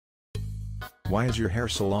Why is your hair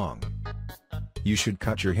so long? You should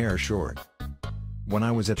cut your hair short. When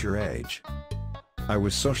I was at your age, I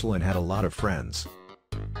was social and had a lot of friends.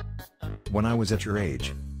 When I was at your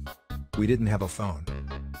age, we didn't have a phone.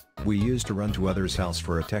 We used to run to others' house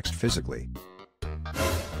for a text physically.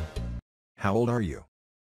 How old are you?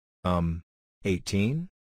 18?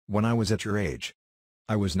 When I was at your age,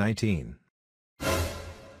 I was 19.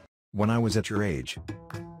 When I was at your age,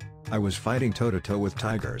 I was fighting toe-to-toe with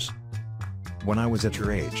tigers. When I was at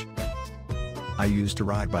your age, I used to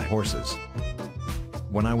ride by horses.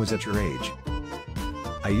 When I was at your age,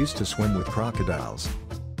 I used to swim with crocodiles.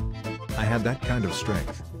 I had that kind of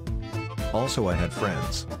strength. Also, I had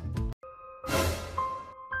friends.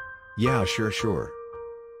 Yeah, sure.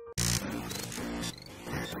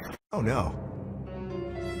 Oh no.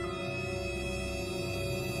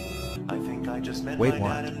 I think I just met Wait, my what?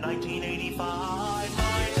 dad in 1985.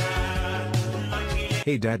 My dad, 1985.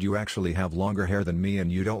 Hey dad, you actually have longer hair than me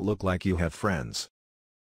and you don't look like you have friends.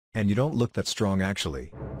 And you don't look that strong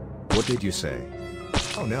actually. What did you say?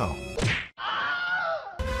 Oh no.